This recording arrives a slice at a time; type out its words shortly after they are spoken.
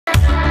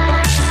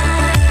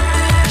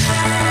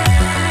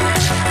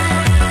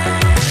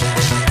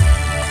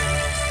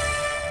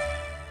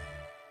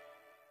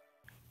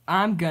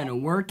I'm gonna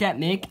work at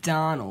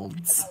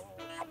McDonald's.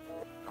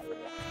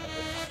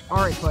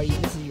 Alright, buddy,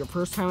 this is your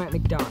first time at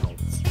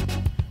McDonald's.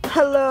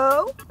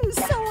 Hello? Is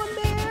someone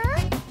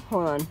there?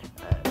 Hold on.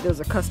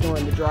 There's a customer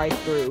in the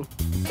drive-thru.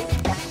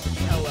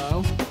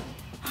 Hello?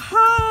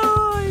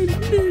 Hi,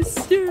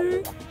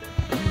 mister.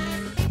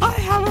 I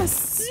have a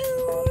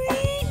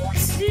sweet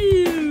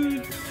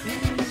tooth.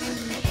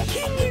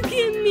 Can you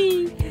give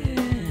me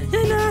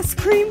an ice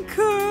cream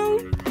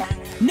cone?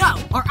 No,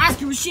 our ice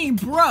cream machine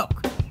broke.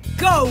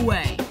 Go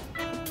away.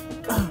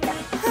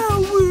 How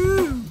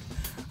rude.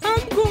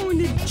 I'm going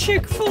to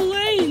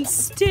Chick-fil-A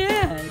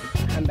instead.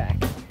 I'm back.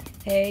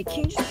 Hey,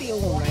 can you just be a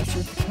little nicer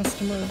with the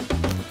customer?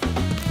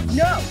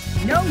 No.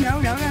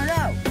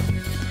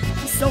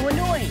 He's so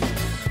annoying.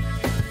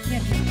 Yeah,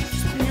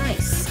 just be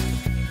nice.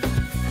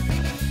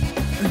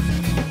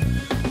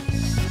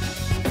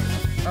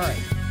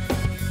 Alright.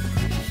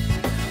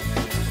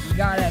 You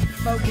gotta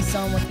focus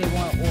on what they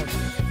want to order.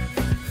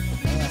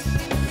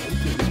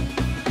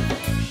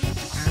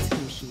 Ice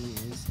cream machine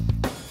is.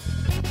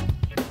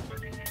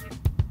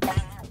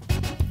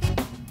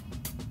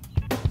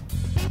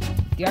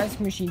 The ice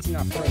cream machine's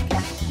not broken. You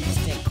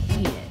just didn't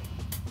clean it.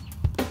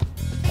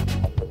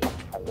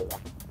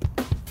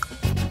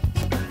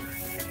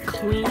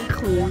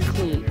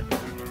 Clean.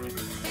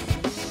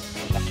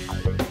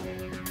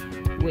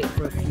 Wait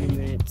for a few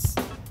minutes.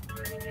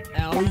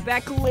 I'll be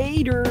back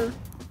later.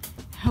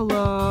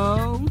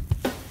 Hello?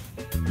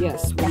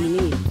 Yes, what do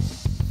you need?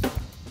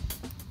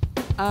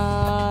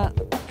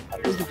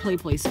 Is the play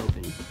place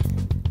open?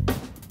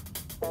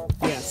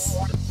 Yes.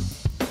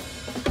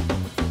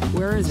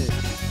 Where is it?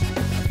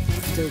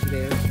 It's over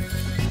there.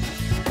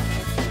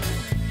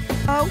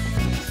 Oh,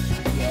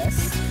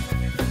 Yes.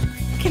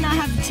 can I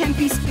have the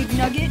 10-piece Big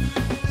Nugget?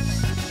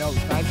 No,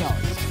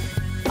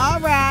 $5.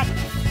 Alright.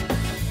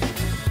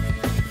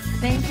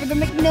 Thanks for the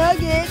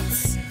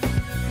McNuggets.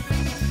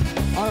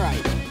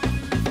 Alright.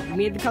 You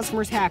made the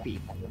customers happy.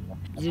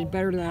 You did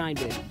better than I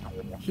did.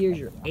 Here's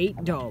your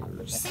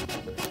 $8.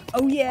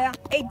 Oh yeah,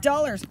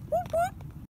 $8.